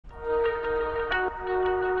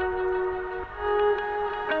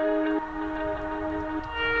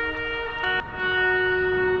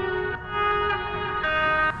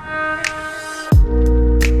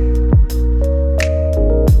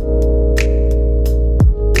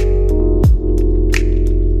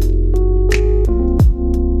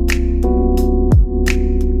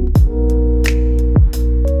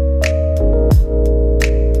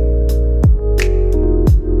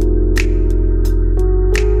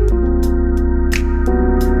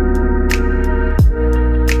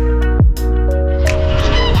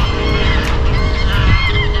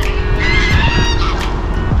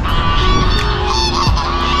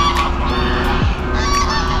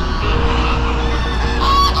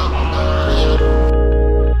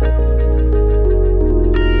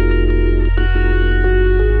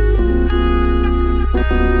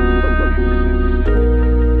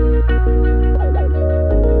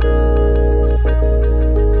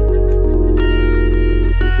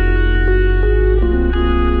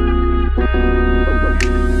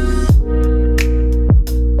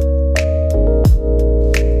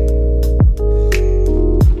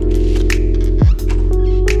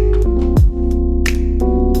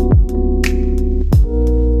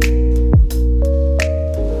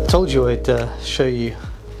told you I'd show you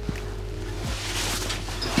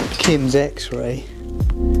Kim's X-ray.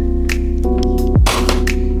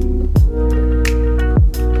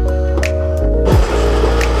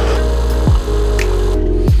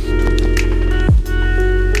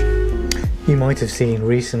 You might have seen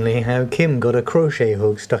recently how Kim got a crochet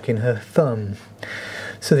hook stuck in her thumb.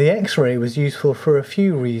 So the X-ray was useful for a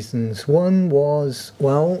few reasons. One was,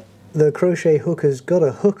 well, the crochet hook has got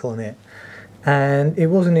a hook on it, and it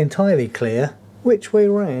wasn't entirely clear which way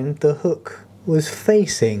round the hook was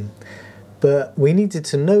facing. But we needed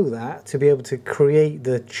to know that to be able to create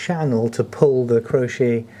the channel to pull the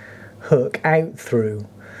crochet hook out through.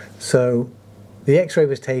 So the X-ray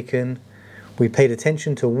was taken, we paid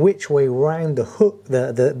attention to which way round the hook,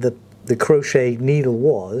 the crochet needle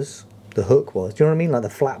was, the hook was, do you know what I mean, like the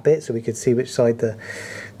flat bit, so we could see which side the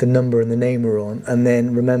number and the name were on, and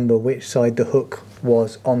then remember which side the hook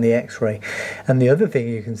was on the X-ray. And the other thing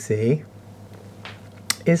you can see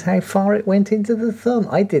is how far it went into the thumb.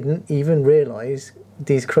 I didn't even realise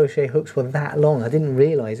these crochet hooks were that long. I didn't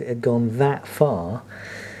realise it had gone that far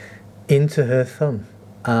into her thumb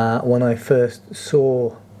when I first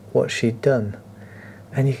saw what she'd done.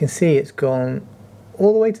 And you can see it's gone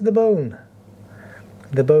all the way to the bone.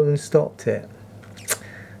 The bone stopped it.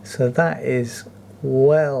 So that is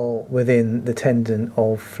well within the tendon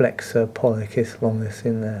of flexor pollicis longus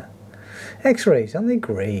in there. X-rays, aren't they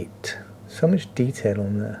great? So much detail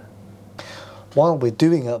on there. While we're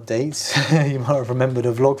doing updates, you might have remembered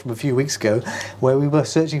a vlog from a few weeks ago where we were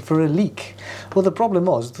searching for a leak. Well, the problem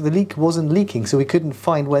was the leak wasn't leaking, so we couldn't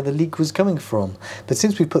find where the leak was coming from. But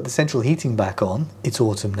since we put the central heating back on, it's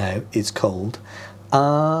autumn now, it's cold,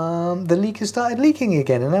 the leak has started leaking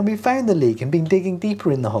again, and now we've found the leak and been digging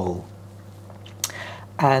deeper in the hole.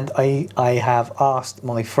 And I have asked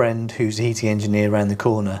my friend who's a heating engineer around the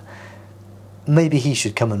corner, maybe he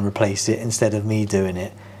should come and replace it instead of me doing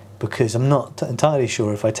it, because I'm not entirely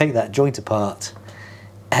sure if I take that joint apart,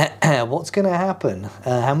 what's going to happen?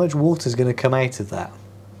 How much water is going to come out of that?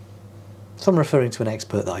 So I'm referring to an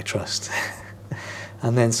expert that I trust.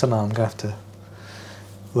 And then somehow I'm going to have to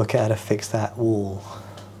work out how to fix that wall.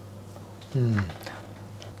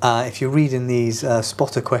 If you're reading these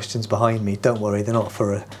spotter questions behind me, don't worry, they're not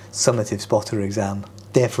for a summative spotter exam.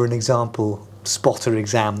 They're for an example spotter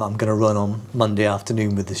exam that I'm going to run on Monday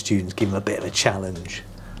afternoon with the students, give them a bit of a challenge.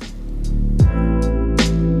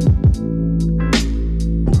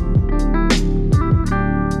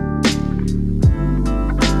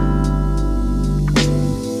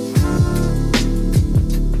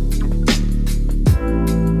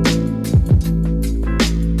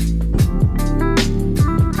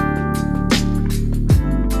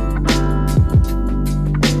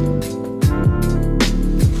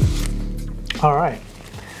 Alright,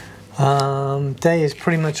 day is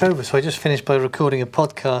pretty much over, so I just finished by recording a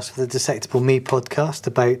podcast for the Dissectable Me podcast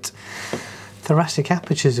about thoracic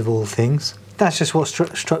apertures of all things. That's just what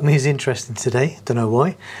struck me as interesting today, don't know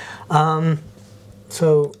why.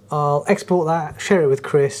 So I'll export that, share it with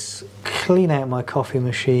Chris, clean out my coffee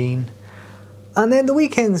machine, and then the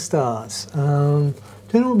weekend starts. Don't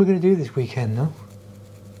know what we're going to do this weekend, no?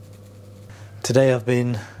 Today I've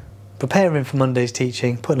been preparing for Monday's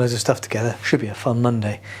teaching, putting loads of stuff together. Should be a fun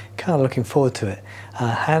Monday. Kind of looking forward to it.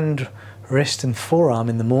 Hand, wrist and forearm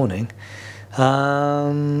in the morning.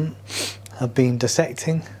 I've been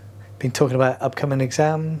dissecting, been talking about upcoming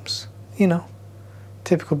exams, you know,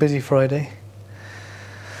 typical busy Friday.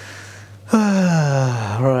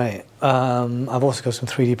 Right, I've also got some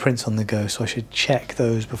 3D prints on the go, so I should check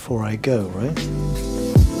those before I go, right?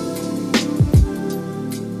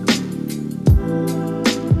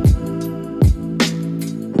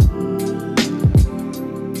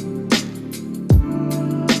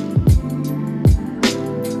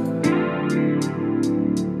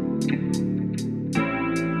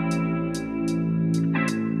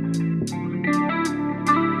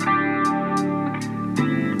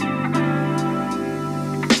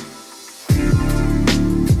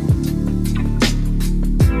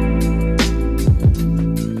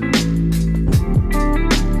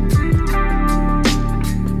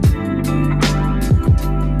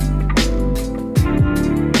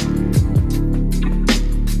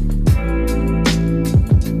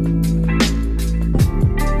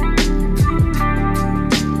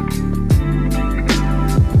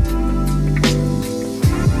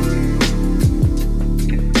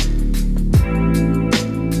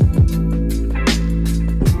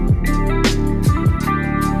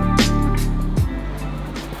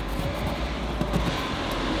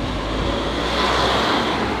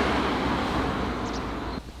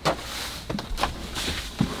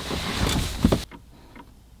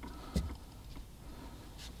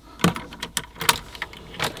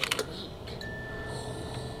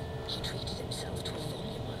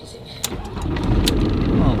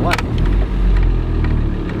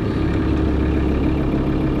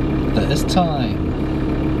 time.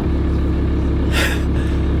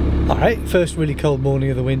 Alright, first really cold morning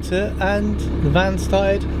of the winter, and the van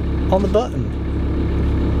started on the button.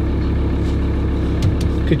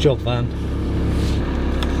 Good job, van.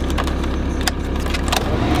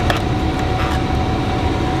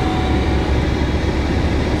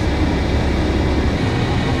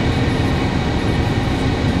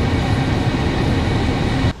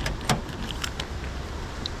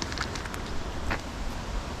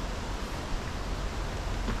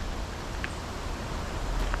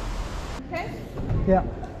 Yeah.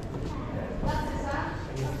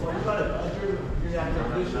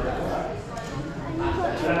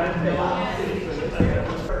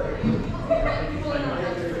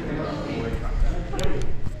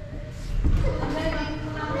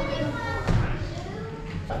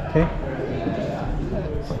 Okay.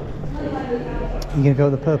 You gonna go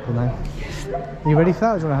with the purple now? Are you ready for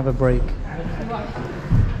that, or do you want to have a break?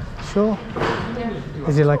 Sure? Yeah.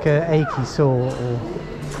 Is it like a achy sore or?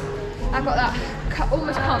 I've got that,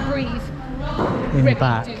 almost can't breathe. In the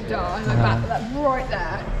back? In my back, like right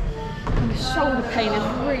there. And the shoulder pain is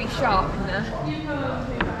really sharp in there.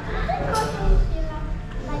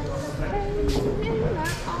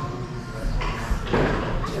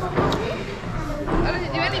 I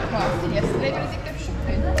didn't do any classes yesterday, but I didn't go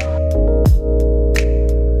shopping.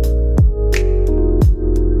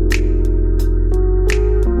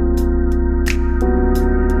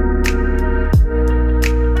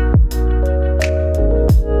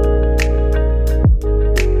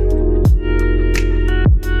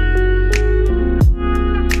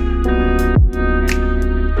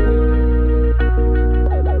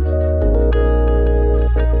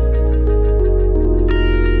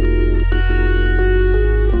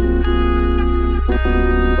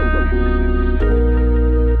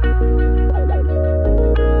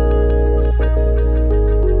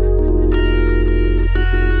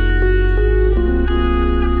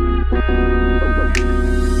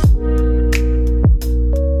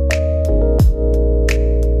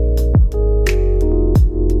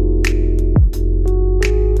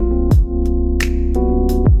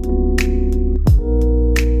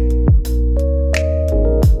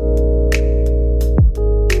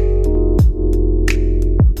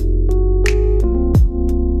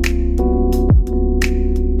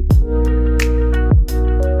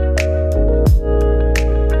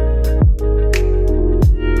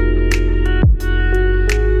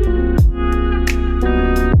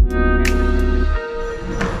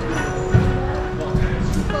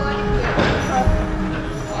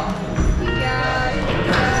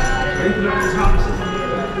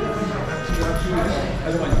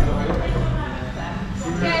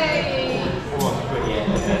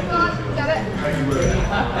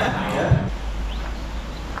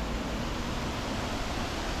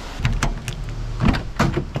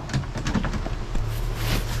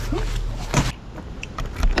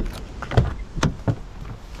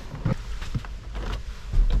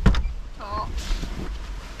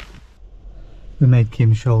 We made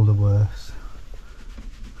Kim's shoulder worse.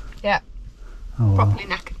 Yeah. Oh, properly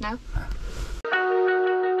knackered now.